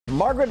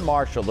Margaret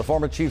Marshall, the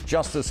former Chief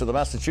Justice of the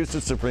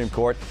Massachusetts Supreme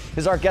Court,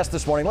 is our guest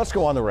this morning. Let's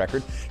go on the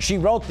record. She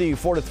wrote the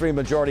 4-3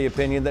 majority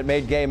opinion that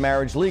made gay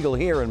marriage legal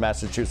here in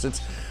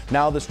Massachusetts.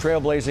 Now this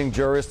trailblazing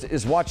jurist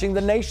is watching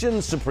the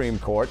nation's Supreme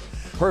Court.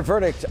 Her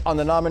verdict on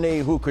the nominee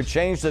who could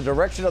change the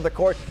direction of the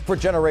court for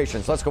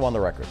generations. Let's go on the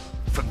record.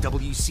 From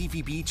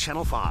WCVB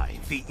Channel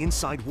 5, the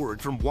inside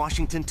word from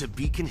Washington to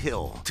Beacon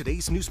Hill.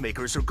 Today's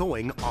newsmakers are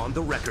going on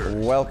the record.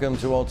 Welcome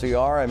to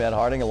OTR. I'm Ed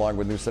Harding, along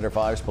with News Center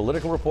 5's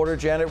political reporter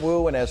Janet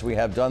Wu. And as we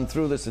have done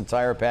through this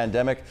entire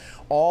pandemic,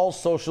 all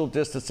social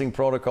distancing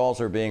protocols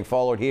are being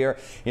followed here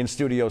in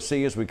Studio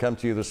C as we come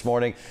to you this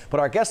morning. But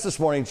our guest this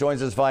morning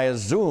joins us via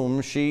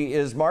Zoom. She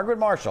is Margaret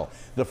Marshall,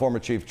 the former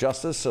Chief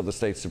Justice of the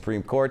state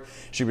Supreme Court.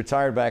 She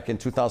retired back in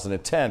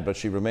 2010, but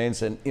she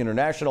remains an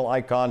international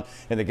icon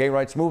in the gay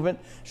rights movement.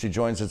 She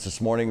joins us this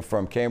morning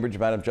from Cambridge.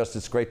 Madam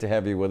Justice, great to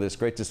have you with us.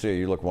 Great to see you.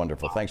 You look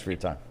wonderful. Thanks for your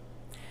time.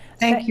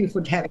 Thank you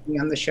for having me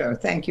on the show.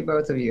 Thank you,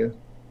 both of you.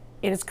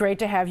 It is great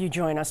to have you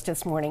join us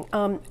this morning.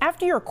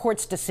 After your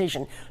court's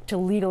decision to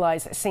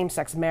legalize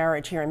same-sex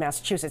marriage here in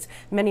Massachusetts,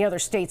 many other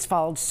states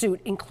followed suit,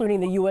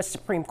 including the U.S.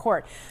 Supreme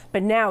Court.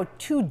 But now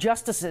 2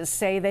 justices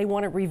say they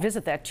want to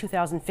revisit that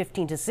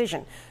 2015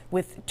 decision.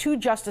 With 2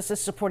 justices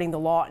supporting the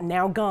law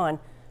now gone,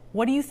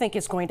 what do you think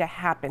is going to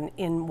happen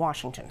in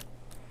Washington?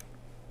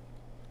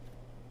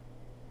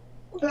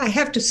 Well, I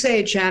have to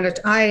say, Janet,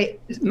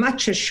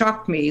 much has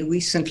shocked me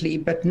recently,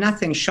 but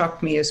nothing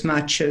shocked me as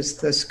much as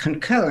this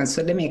concurrence.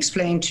 So let me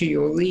explain to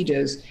your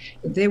leaders.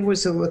 There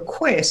was a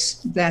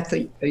request that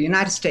the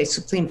United States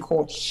Supreme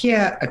Court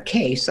hear a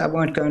case. I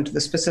won't go into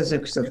the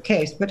specifics of the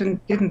case, but it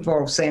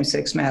involves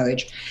same-sex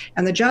marriage.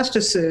 And the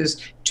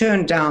justices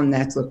turned down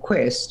that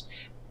request.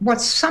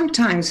 What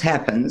sometimes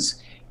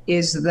happens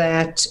is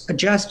that a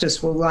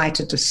justice will write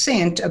a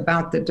dissent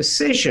about the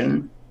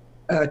decision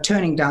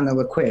turning down the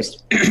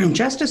request.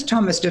 Justice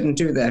Thomas didn't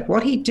do that.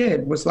 What he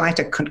did was write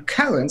a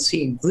concurrence.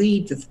 He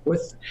agreed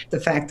with the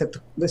fact that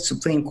the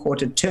Supreme Court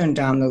had turned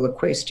down the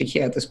request to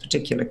hear this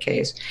particular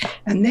case.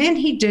 And then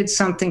he did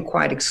something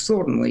quite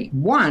extraordinary.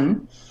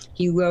 One,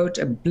 he wrote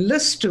a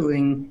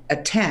blistering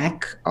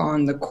attack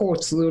on the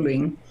court's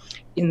ruling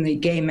in the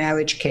gay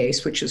marriage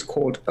case, which is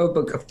called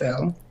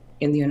Obergefell,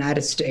 in the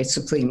United States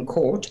Supreme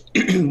Court,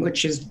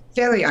 which is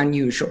very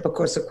unusual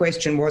because the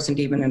question wasn't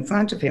even in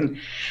front of him.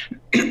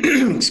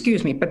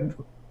 Excuse me, but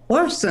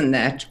worse than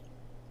that,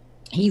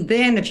 he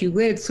then, if you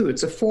read through,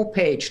 it's a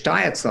 4-page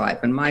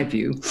diatribe in my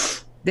view,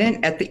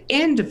 then at the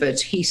end of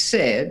it, he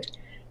said,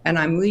 and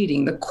I'm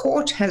reading, the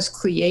court has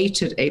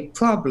created a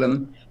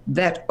problem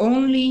that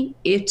only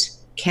it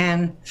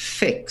can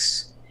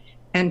fix.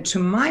 And to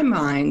my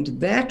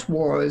mind, that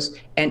was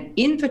an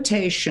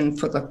invitation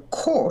for the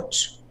court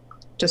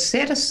to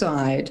set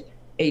aside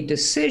a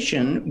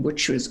decision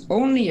which was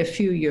only a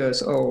few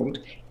years old,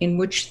 in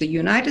which the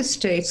United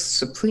States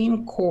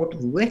Supreme Court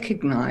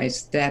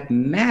recognized that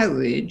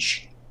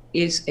marriage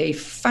is a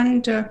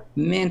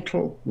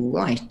fundamental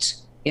right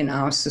in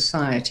our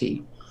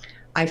society.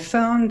 I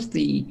found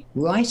the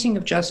writing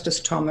of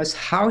Justice Thomas,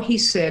 how he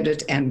said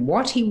it, and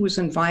what he was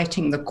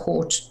inviting the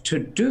court to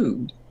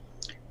do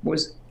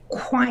was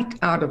quite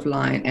out of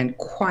line and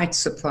quite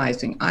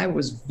surprising. I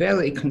was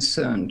very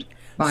concerned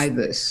by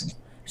this.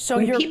 So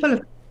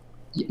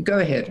go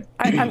ahead.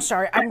 I'm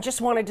sorry. I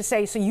just wanted to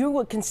say, so you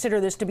would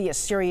consider this to be a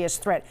serious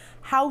threat.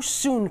 How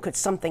soon could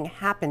something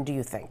happen, do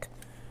you think,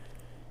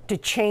 to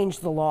change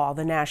the law,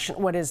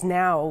 what is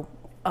now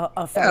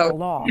a federal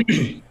law?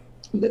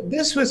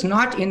 This was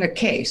not in a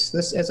case.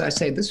 This, as I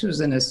say, this was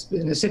in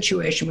a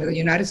situation where the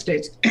United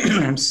States,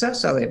 I'm so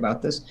sorry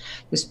about this,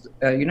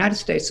 United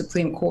States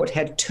Supreme Court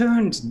had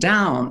turned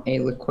down a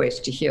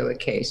request to hear a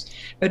case.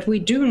 But we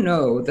do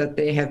know that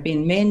there have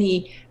been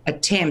many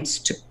attempts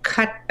to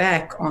cut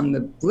back on the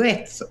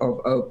breadth of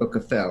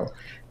Obergefell,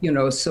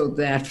 so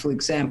that, for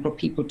example,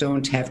 people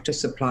don't have to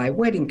supply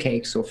wedding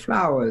cakes or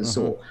flowers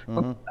or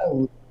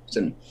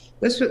and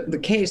this was the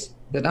case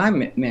that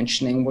I'm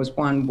mentioning was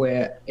one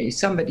where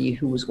somebody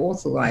who was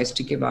authorized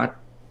to give out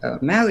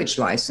marriage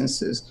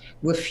licenses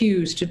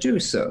refused to do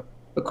so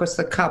because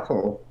the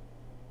couple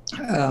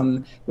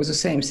was a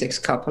same-sex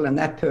couple, and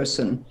that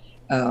person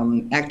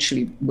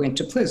actually went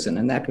to prison,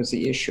 and that was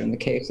the issue in the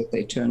case that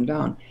they turned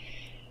down.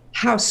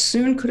 How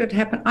soon could it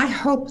happen? I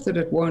hope that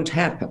it won't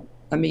happen.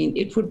 I mean,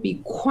 it would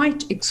be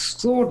quite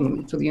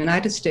extraordinary for the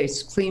United States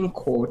Supreme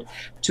Court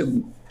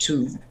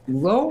to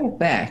roll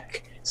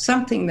back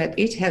something that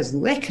it has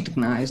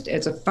recognized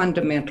as a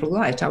fundamental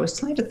right. I was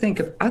trying to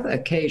think of other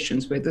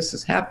occasions where this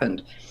has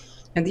happened,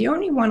 and the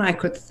only one I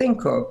could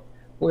think of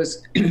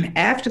was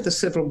after the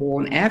Civil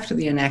War and after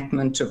the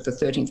enactment of the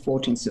 13th,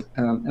 14th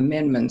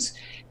amendments,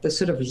 the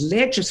sort of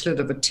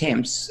legislative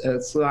attempts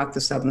throughout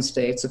the southern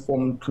states, the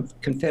former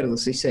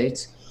Confederacy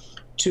states,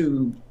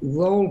 to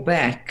roll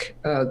back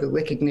the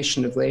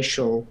recognition of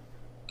racial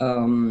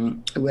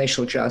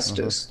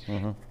justice.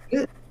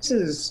 This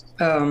is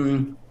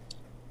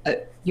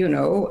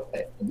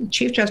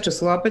Chief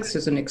Justice Roberts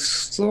is an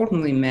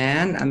extraordinary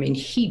man. I mean,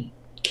 he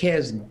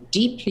cares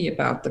deeply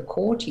about the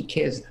court. He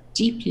cares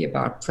deeply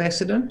about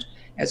precedent.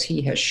 as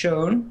he has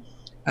shown.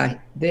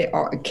 There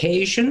are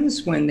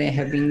occasions when there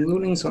have been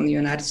rulings on the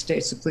United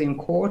States Supreme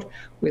Court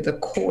where the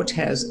court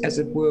has, as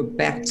it were,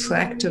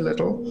 backtracked a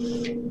little.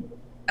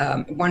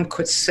 One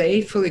could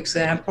say, for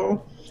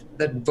example,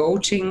 that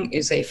voting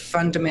is a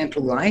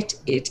fundamental right.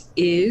 It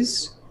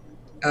is.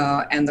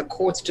 And the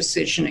court's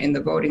decision in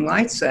the Voting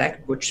Rights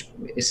Act, which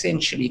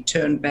essentially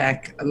turned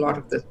back a lot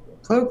of the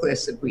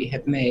progress that we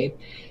had made.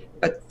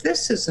 But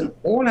this is an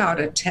all-out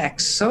attack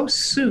so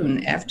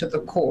soon after the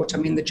court. I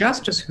mean, the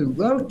justice who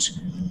wrote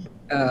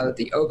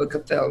the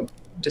Obergefell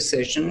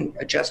decision,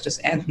 Justice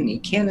Anthony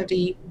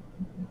Kennedy,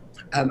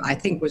 I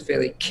think was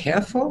very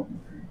careful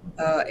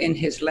in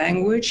his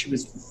language. He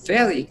was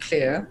very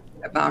clear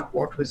about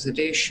what was at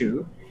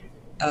issue.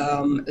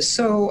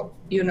 So,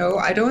 you know,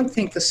 I don't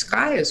think the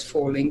sky is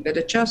falling, but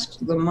it just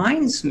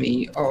reminds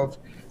me of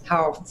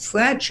how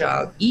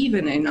fragile,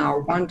 even in our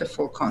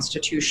wonderful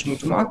constitutional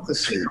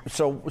democracy,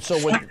 So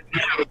with,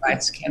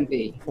 rights can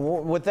be.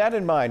 with that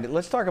in mind,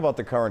 let's talk about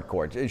the current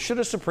court. Should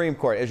a Supreme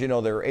Court, as you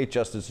know, there are 8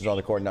 justices on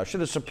the court now,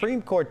 should a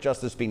Supreme Court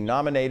justice be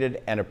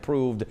nominated and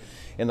approved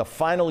in the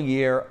final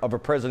year of a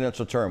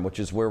presidential term, which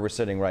is where we're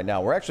sitting right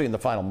now? We're actually in the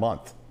final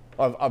month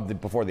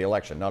before the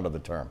election, not of the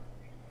term.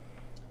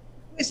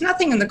 There's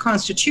nothing in the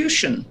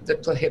Constitution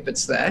that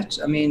prohibits that.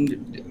 I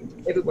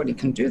mean, everybody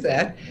can do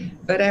that.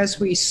 But as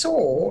we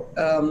saw,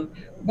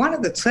 one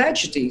of the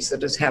tragedies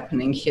that is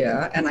happening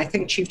here, and I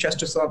think Chief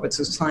Justice Roberts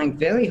is trying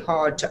very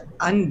hard to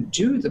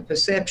undo the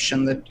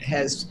perception that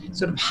has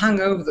sort of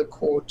hung over the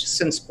court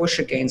since Bush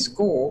against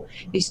Gore,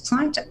 he's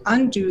trying to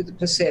undo the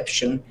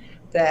perception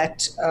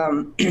that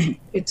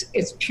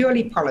it's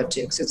purely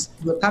politics. It's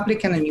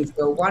Republican and you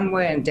go one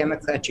way and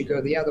Democrat you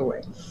go the other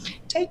way.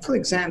 Take, for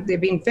example, there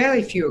have been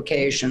very few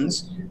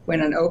occasions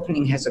when an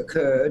opening has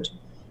occurred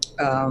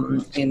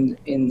in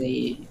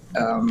the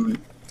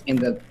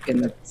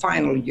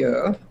final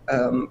year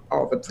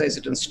of a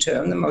president's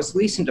term. The most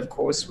recent, of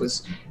course,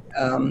 was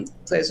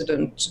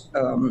President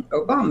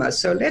Obama.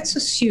 So let's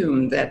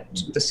assume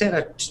that the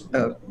Senate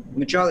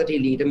Majority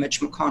Leader, Mitch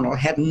McConnell,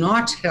 had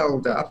not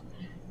held up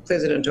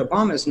President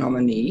Obama's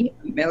nominee,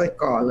 Merrick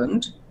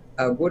Garland,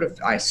 would have,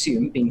 I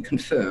assume, been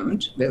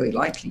confirmed, very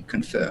likely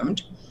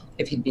confirmed,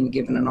 if he'd been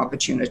given an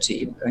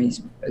opportunity.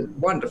 He's a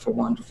wonderful,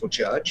 wonderful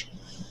judge.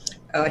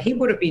 He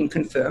would have been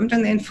confirmed,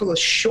 and then for a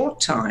short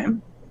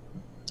time,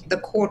 the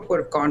court would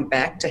have gone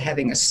back to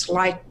having a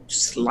slight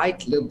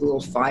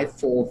liberal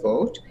 5-4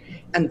 vote,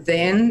 and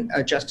then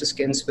Justice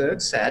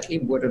Ginsburg, sadly,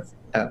 would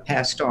have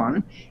passed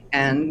on,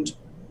 and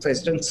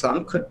President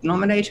Trump could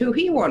nominate who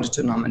he wanted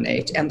to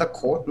nominate, and the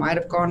court might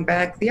have gone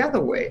back the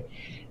other way.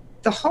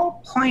 The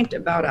whole point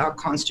about our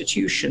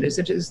Constitution is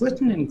it is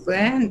written in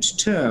grand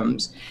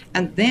terms,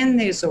 and then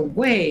there's a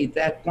way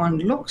that one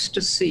looks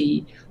to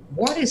see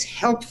what is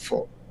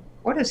helpful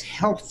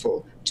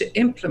to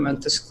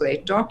implement this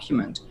great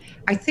document.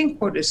 I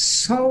think what is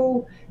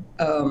so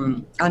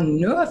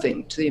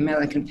unnerving to the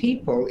American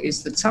people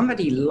is that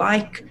somebody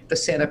like the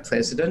Senate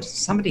president,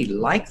 somebody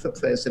like the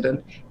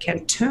president,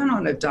 can turn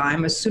on a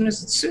dime as soon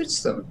as it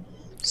suits them.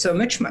 So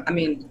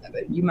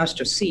you must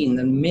have seen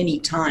the many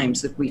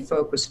times that we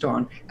focused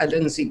on a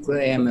Lindsey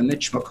Graham, a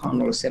Mitch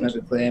McConnell, a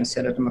Senator Graham,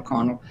 Senator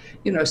McConnell,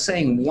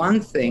 saying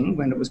one thing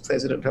when it was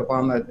President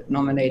Obama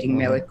nominating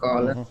Merrick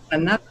Garland,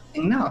 another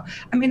thing now.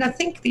 I mean, I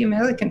think the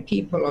American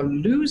people are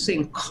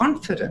losing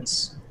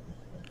confidence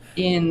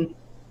in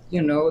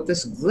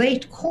this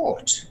great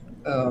court.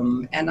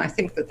 And I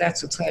think that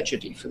that's a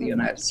tragedy for the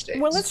United States.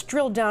 Well, let's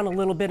drill down a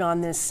little bit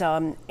on this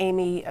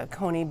Amy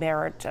Coney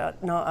Barrett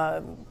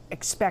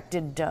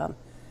expected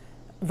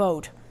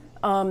vote.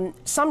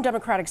 Some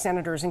Democratic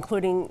senators,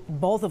 including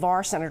both of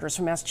our senators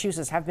from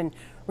Massachusetts, have been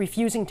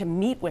refusing to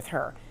meet with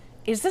her.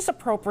 Is this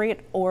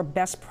appropriate or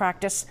best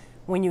practice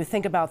when you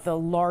think about the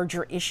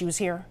larger issues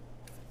here?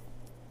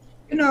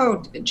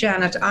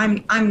 Janet,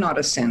 I'm not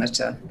a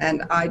senator,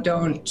 and I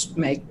don't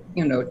make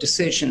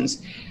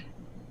decisions.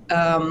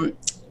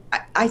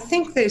 I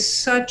think there's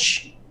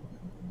such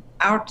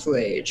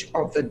outrage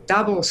of the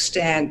double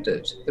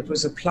standard that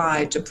was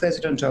applied to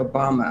President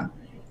Obama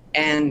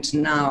and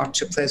now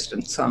to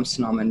President Trump's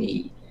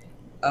nominee.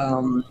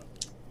 And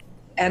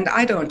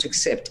I don't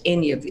accept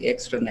any of the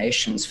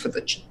explanations for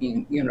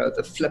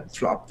the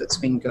flip-flop that's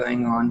been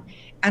going on.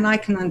 And I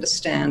can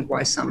understand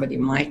why somebody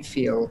might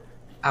feel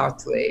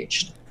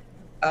outraged.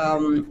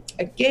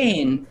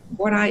 Again,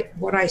 what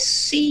I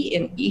see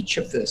in each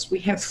of this, we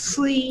have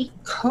 3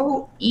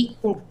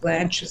 co-equal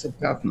branches of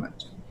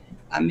government.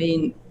 I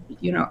mean,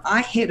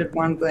 I headed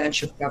one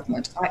branch of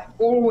government. I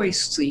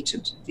always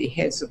treated the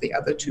heads of the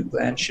other 2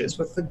 branches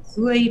with the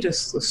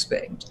greatest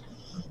respect.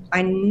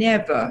 I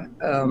never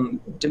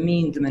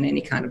demeaned them in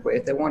any kind of way.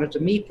 If they wanted to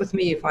meet with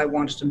me, if I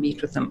wanted to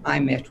meet with them, I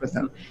met with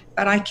them.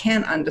 But I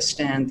can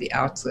understand the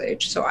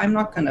outrage. So I'm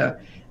not going to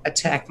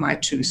attack my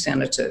 2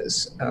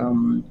 senators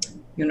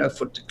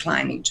for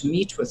declining to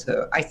meet with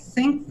her. I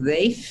think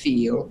they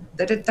feel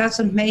that it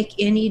doesn't make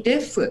any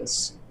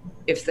difference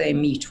if they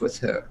meet with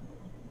her.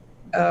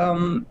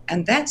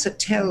 And that's a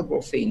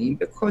terrible feeling,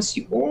 because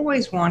you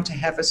always want to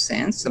have a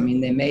sense. I mean,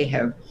 they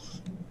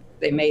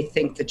may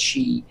think that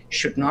she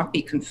should not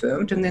be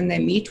confirmed, and then they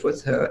meet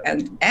with her.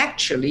 And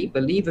actually,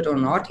 believe it or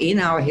not, in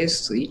our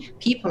history,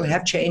 people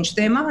have changed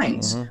their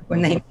minds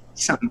when they meet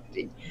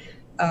somebody.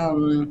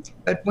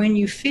 But when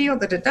you feel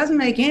that it doesn't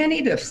make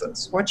any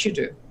difference what you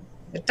do,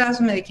 it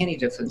doesn't make any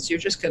difference, you're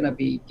just going to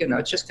be,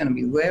 it's just going to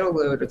be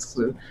railroaded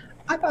through.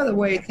 I, by the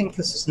way, think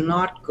this is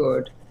not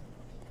good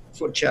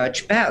for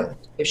Judge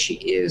Barrett if she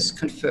is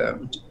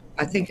confirmed.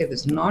 I think it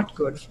is not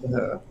good for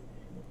her.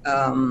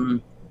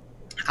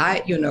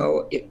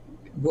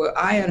 Were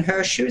I in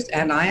her shoes,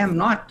 and I am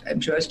not,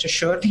 I'm just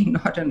assuredly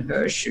not in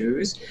her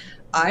shoes,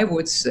 I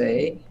would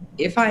say,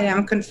 if I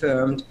am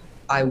confirmed,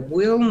 I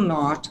will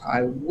not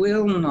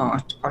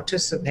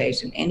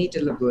participate in any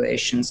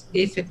deliberations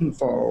if it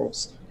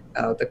involves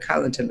the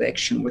current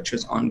election, which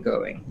is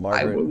ongoing.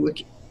 Margaret. I will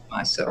recuse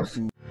myself.